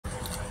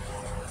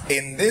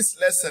In this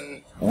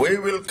lesson, we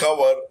will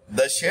cover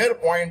the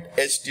SharePoint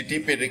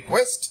HTTP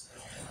request,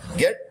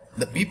 get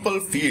the people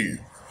field.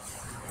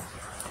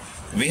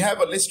 We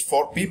have a list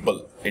for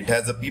people. It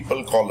has a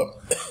people column.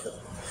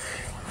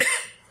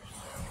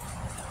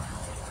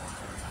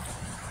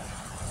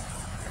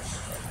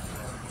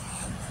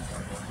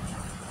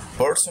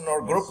 Person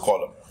or group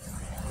column.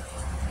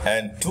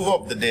 And two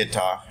of the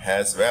data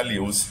has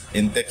values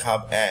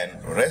intekhab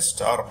and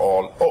rest are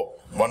all,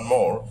 one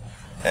more,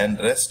 and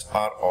rest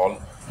are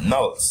all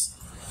nulls.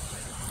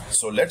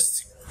 So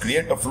let's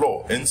create a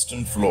flow,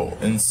 instant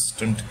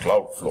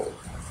cloud flow.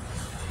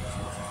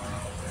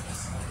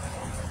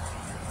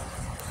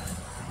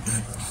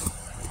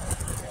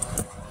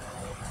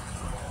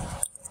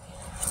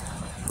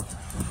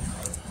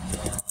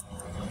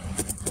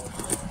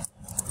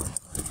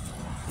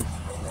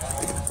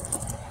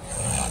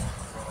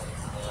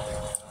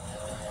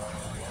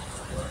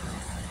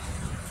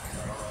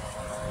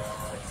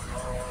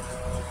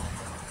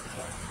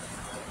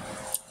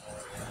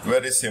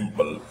 Very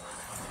simple.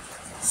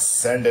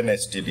 Send an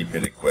HTTP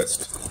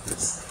request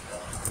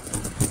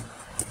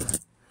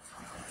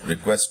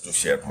to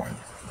SharePoint.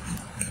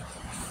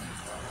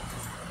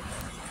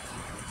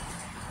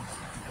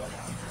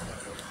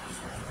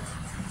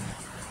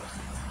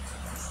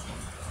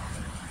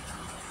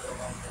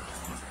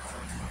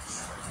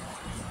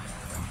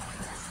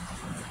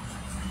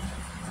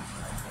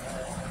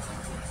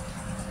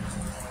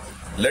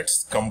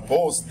 Let's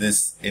compose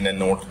this in a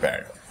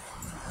notepad.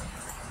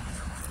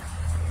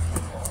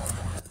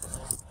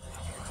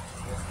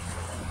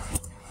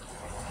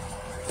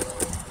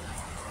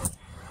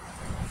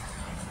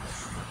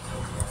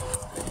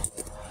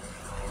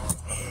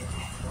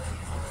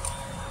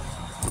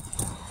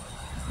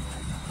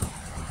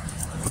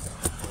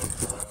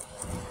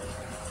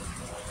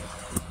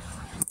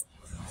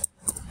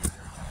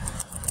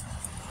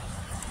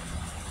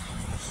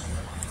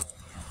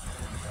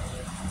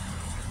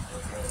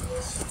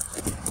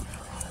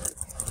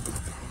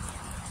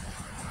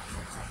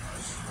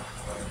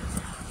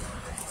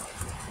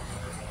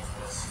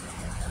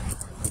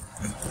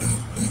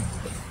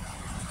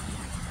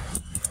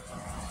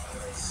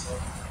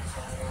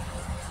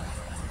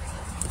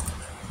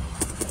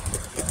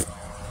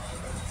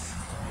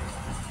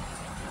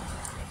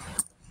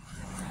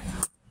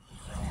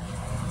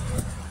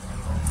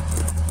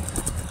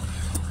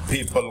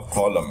 People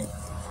column.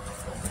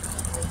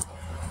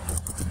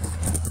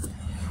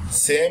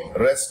 Same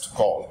rest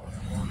call,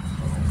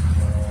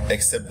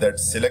 except that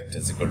select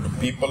is equal to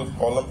people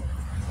column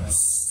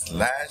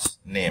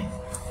 / name.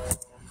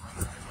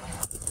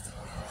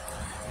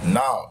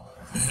 Now,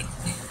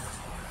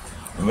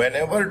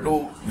 whenever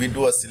we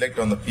do a select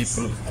on the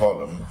people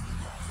column,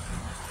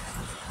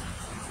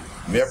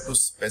 we have to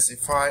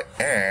specify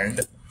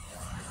and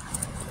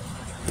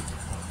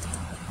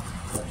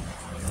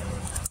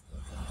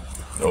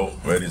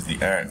where is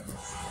the and?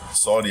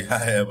 Sorry, I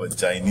have a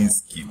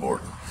Chinese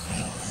keyboard.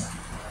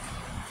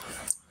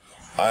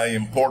 I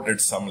imported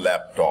some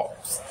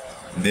laptops.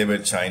 They were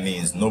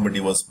Chinese.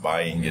 Nobody was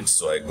buying it,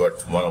 so I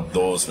got one of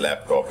those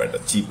laptops at a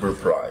cheaper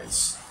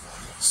price.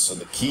 So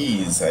the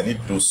keys, I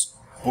need to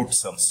put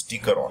some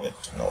sticker on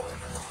it now.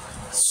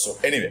 So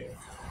anyway,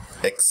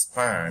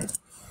 expand.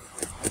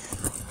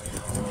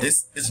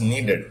 This is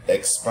needed.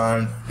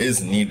 Expand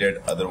is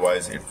needed,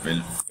 otherwise it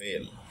will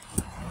fail.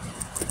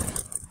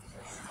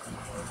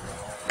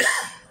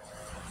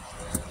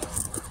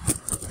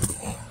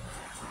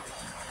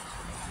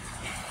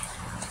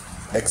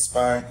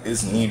 Expand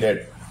is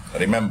needed,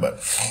 remember.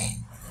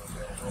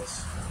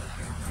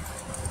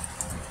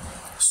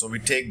 So we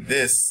take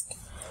this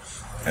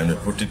and we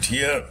put it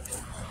here.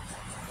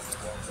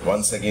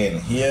 Once again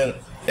here,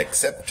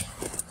 except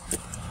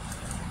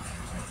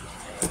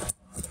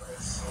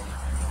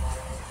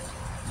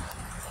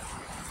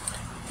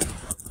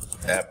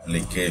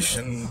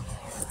application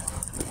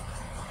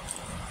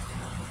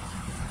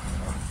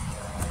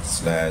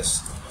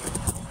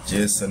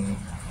 /JSON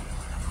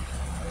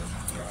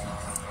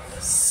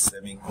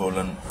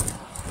semicolon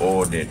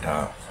O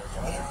data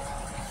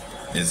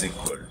is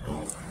equal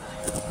to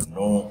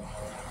no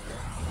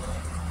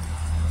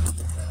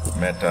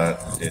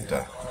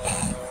metadata.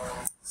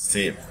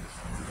 Save.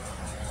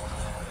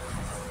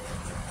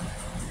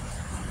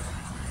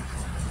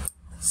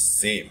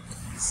 Save.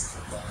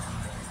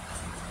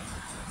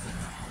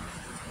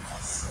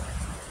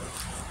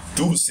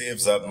 Two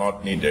saves are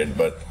not needed,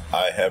 but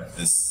I have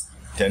this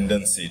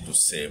tendency to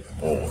save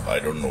both. I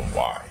don't know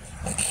why.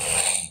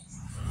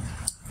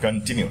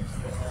 Continue.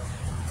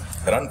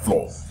 Run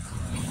flow.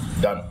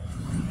 Done.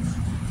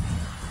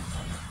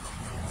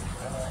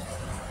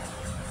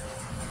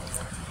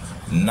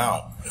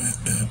 Now,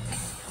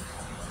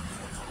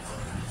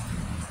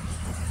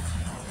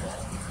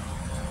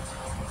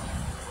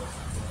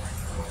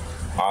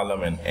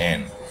 alam and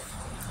n.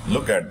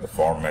 Look at the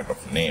format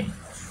of name.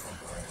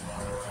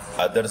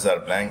 Others are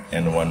blank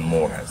and one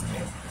more has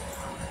name.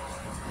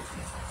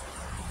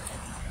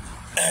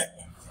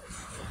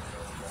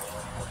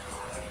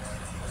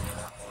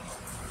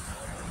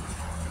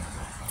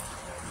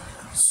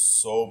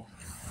 So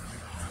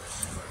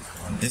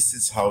this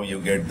is how you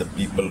get the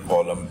people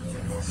column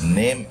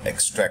name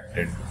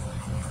extracted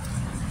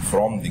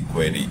from the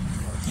query.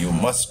 You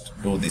must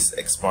do this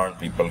expand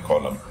people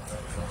column.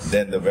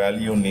 Then the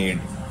value need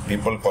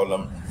people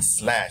column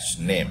slash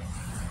name.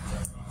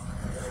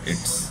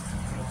 It's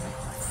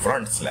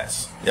front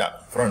slash. Yeah,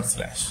 front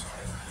slash.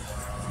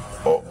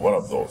 Oh, one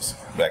of those.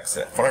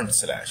 Front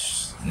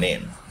slash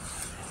name.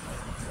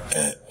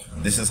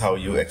 This is how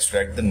you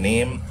extract the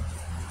name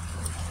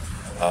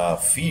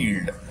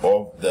field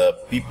of the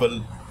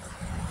people,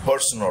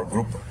 person or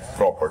group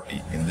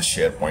property in the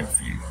SharePoint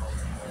field.